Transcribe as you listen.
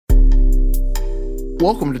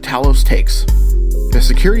Welcome to Talos Takes, the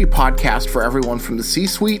security podcast for everyone from the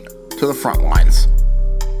C-suite to the front lines.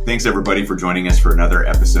 Thanks, everybody, for joining us for another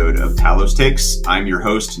episode of Talos Takes. I'm your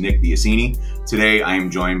host, Nick Biasini. Today, I am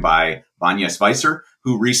joined by Vanya Spicer,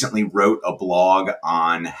 who recently wrote a blog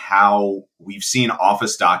on how we've seen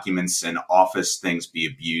Office documents and Office things be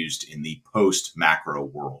abused in the post-macro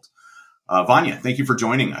world. Vanya, thank you for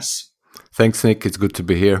joining us. Thanks, Nick. It's good to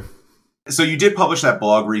be here. So you did publish that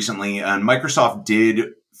blog recently, and Microsoft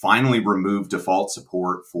did finally remove default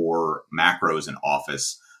support for macros in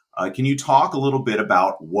Office. Can you talk a little bit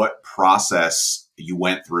about what process you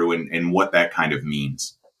went through and what that kind of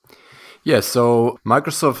means? Yeah, so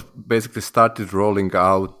Microsoft basically started rolling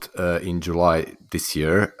out in July this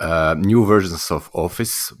year new versions of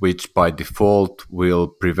Office, which by default will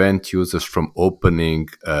prevent users from opening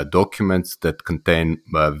documents that contain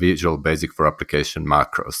Visual Basic for Application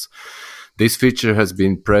macros. This feature has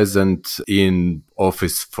been present in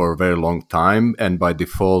Office for a very long time, and by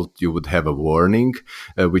default, you would have a warning,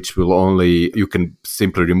 which you can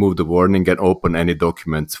simply remove the warning and open any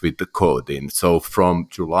documents with the code in. So from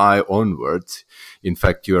July onwards, in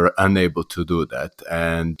fact, you are unable to do that.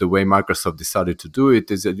 And the way Microsoft decided to do it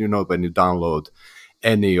is that, when you download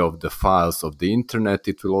any of the files of the internet,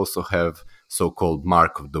 it will also have so-called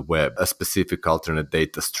mark of the web, a specific alternate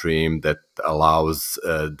data stream that allows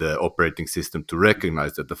the operating system to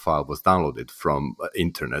recognize that the file was downloaded from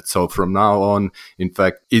internet. So from now on, in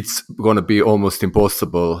fact, it's going to be almost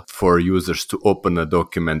impossible for users to open a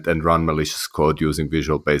document and run malicious code using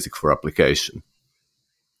Visual Basic for Application.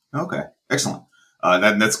 Okay, excellent.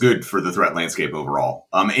 That's good for the threat landscape overall.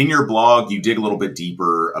 In your blog, you dig a little bit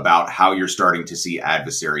deeper about how you're starting to see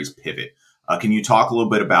adversaries pivot. Can you talk a little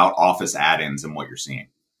bit about Office add-ins and what you're seeing?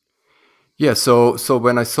 Yeah, so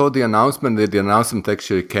when I saw the announcement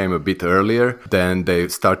actually came a bit earlier than they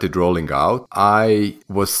started rolling out. I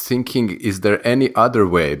was thinking, is there any other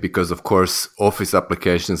way? Because, of course, Office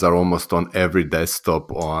applications are almost on every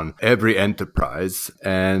desktop, on every enterprise.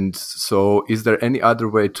 And so is there any other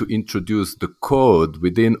way to introduce the code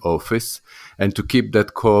within Office and to keep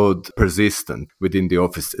that code persistent within the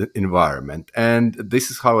Office environment? And this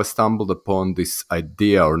is how I stumbled upon this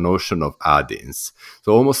idea or notion of add-ins.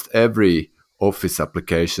 So almost every Office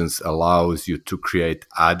applications allows you to create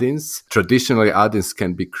add-ins. Traditionally, add-ins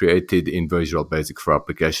can be created in Visual Basic for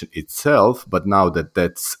Application itself, but now that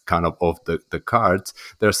that's kind of off the cards,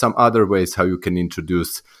 there are some other ways how you can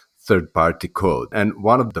introduce third-party code. And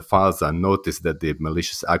one of the files I noticed that the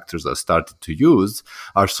malicious actors are starting to use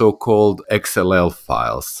are so-called XLL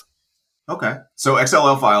files. Okay. So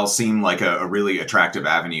XLL files seem like a really attractive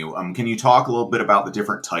avenue. Can you talk a little bit about the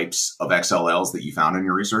different types of XLLs that you found in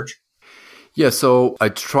your research? Yeah, so I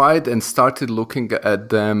tried and started looking at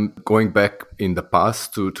them going back in the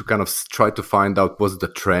past to kind of try to find out what's the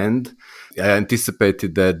trend. I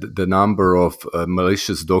anticipated that the number of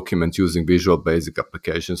malicious documents using Visual Basic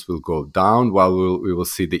applications will go down, while we will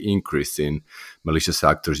see the increase in malicious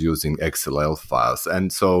actors using XLL files.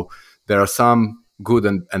 And so there are some good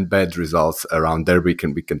and bad results around there. We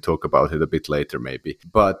can talk about it a bit later maybe.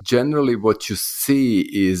 But generally what you see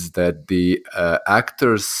is that the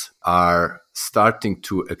actors are starting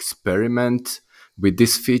to experiment with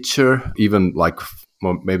this feature, even like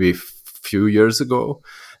maybe a few years ago.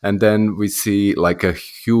 And then we see like a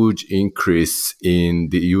huge increase in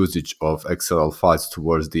the usage of XLL files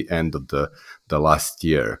towards the end of the last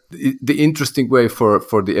year. The interesting way for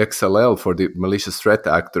the XLL, for the malicious threat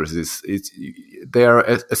actors, is they are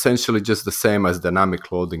essentially just the same as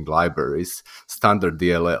dynamic loading libraries, standard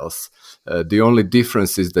DLLs. The only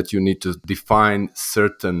difference is that you need to define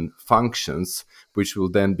certain functions which will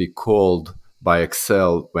then be called by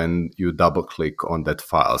Excel when you double click on that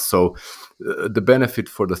file. So the benefit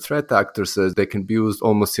for the threat actors is they can be used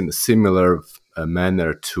almost in a similar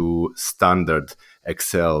manner to standard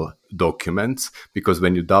Excel documents, because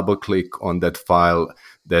when you double click on that file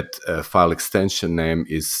file extension name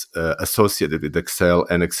is associated with Excel,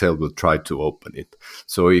 and Excel will try to open it.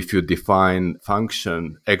 So if you define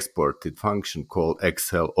exported function called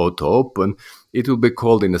Excel auto open, it will be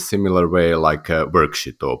called in a similar way like a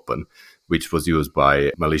worksheet open, which was used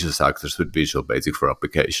by malicious actors with Visual Basic for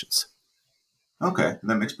Applications. Okay,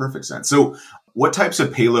 that makes perfect sense. So what types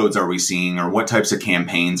of payloads are we seeing, or what types of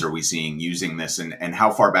campaigns are we seeing using this, and how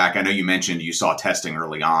far back? I know you mentioned you saw testing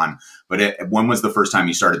early on, but when was the first time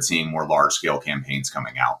you started seeing more large-scale campaigns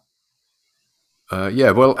coming out?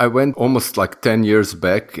 I went almost like 10 years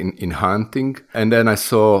back in hunting, and then I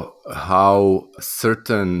saw how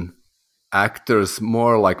certain actors,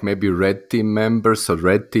 more like maybe red team members or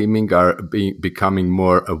red teaming, are becoming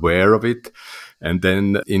more aware of it. And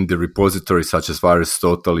then in the repository such as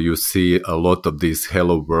VirusTotal, you see a lot of these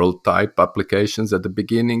Hello World type applications at the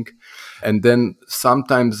beginning. And then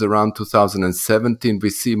sometimes around 2017, we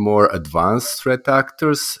see more advanced threat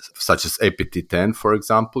actors, such as APT10, for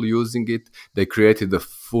example, using it. They created a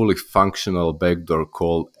fully functional backdoor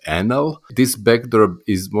called Enel. This backdoor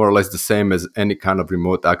is more or less the same as any kind of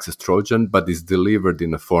remote access Trojan, but is delivered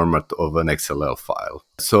in the format of an XLL file.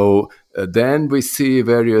 So then we see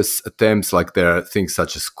various attempts, like there are things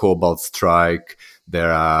such as Cobalt Strike.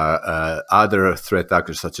 There are other threat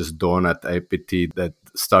actors such as Donut APT that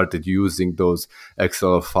started using those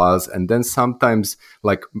XLL files. And then sometimes,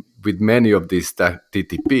 like with many of these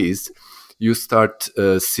TTPs, you start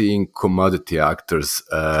seeing commodity actors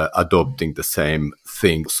adopting the same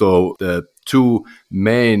thing. So the two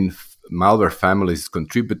main malware families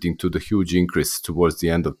contributing to the huge increase towards the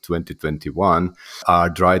end of 2021 are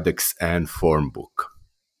Dridex and Formbook.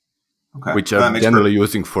 Okay. Which I'm generally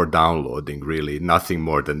using for downloading, really, nothing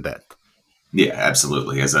more than that. Yeah,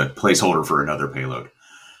 absolutely, as a placeholder for another payload.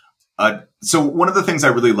 So one of the things I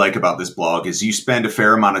really like about this blog is you spend a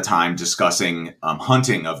fair amount of time discussing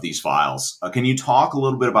hunting of these files. Can you talk a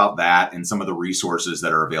little bit about that and some of the resources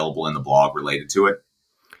that are available in the blog related to it?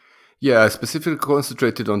 Yeah, I specifically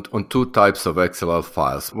concentrated on two types of XLL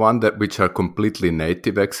files. One which are completely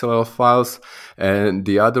native XLL files, and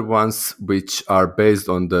the other ones which are based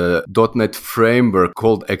on the .NET framework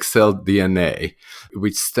called XLDNA,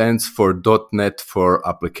 which stands for .NET for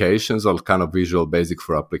Applications, or kind of Visual Basic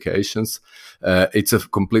for Applications. It's a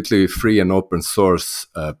completely free and open source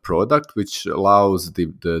product, which allows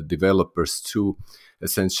the developers to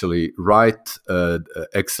essentially write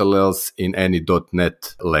XLLs in any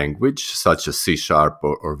 .NET language, such as C#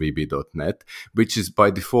 or VB.NET, which is by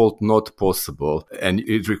default not possible, and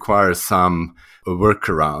it requires some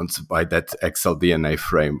workarounds by that XLDNA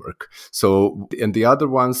framework. So, and the other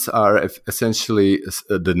ones are essentially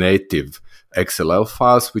the native XLL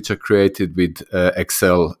files, which are created with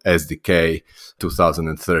XL SDK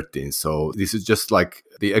 2013. So this is just like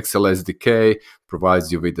the XL SDK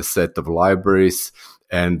provides you with a set of libraries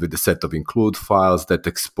and with a set of include files that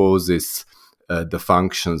exposes the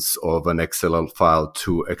functions of an XLL file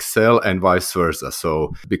to Excel and vice versa.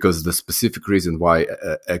 So because the specific reason why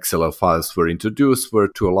XLL files were introduced were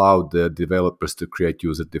to allow the developers to create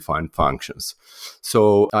user-defined functions.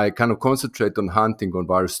 So I kind of concentrate on hunting on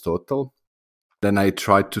VirusTotal. Then I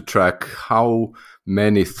try to track how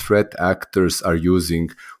many threat actors are using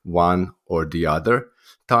one or the other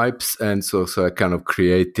types. And so I kind of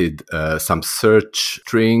created some search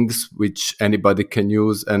strings which anybody can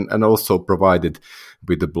use, and also provided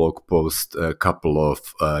with the blog post a couple of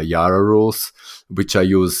Yara rules, which I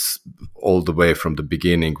use all the way from the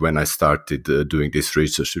beginning when I started doing this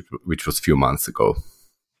research, which was a few months ago.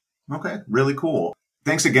 Okay, really cool.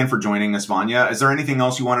 Thanks again for joining us, Vanya. Is there anything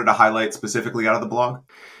else you wanted to highlight specifically out of the blog?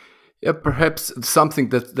 Yeah, perhaps something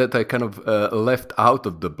that I kind of left out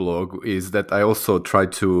of the blog is that I also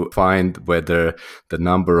tried to find whether the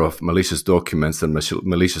number of malicious documents and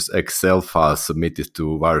malicious Excel files submitted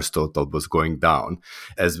to VirusTotal was going down,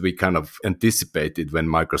 as we kind of anticipated when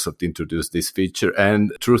Microsoft introduced this feature.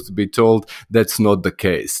 And truth to be told, that's not the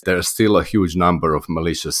case. There's still a huge number of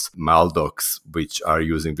malicious maldocs which are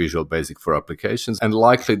using Visual Basic for Applications. And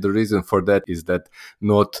likely the reason for that is that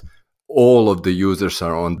not all of the users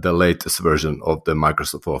are on the latest version of the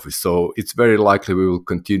Microsoft Office. So it's very likely we will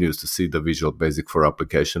continue to see the Visual Basic for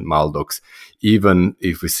Application maldocs, even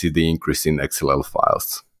if we see the increase in XLL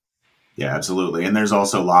files. Yeah, absolutely. And there's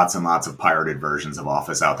also lots and lots of pirated versions of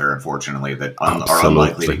Office out there, unfortunately, that are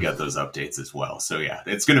unlikely to get those updates as well. So yeah,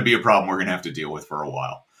 it's going to be a problem we're going to have to deal with for a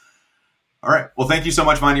while. All right. Well, thank you so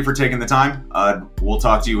much, Vanya, for taking the time. We'll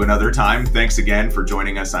talk to you another time. Thanks again for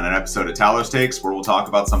joining us on an episode of Talos Takes, where we'll talk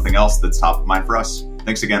about something else that's top of mind for us.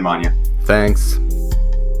 Thanks again, Vanya. Thanks.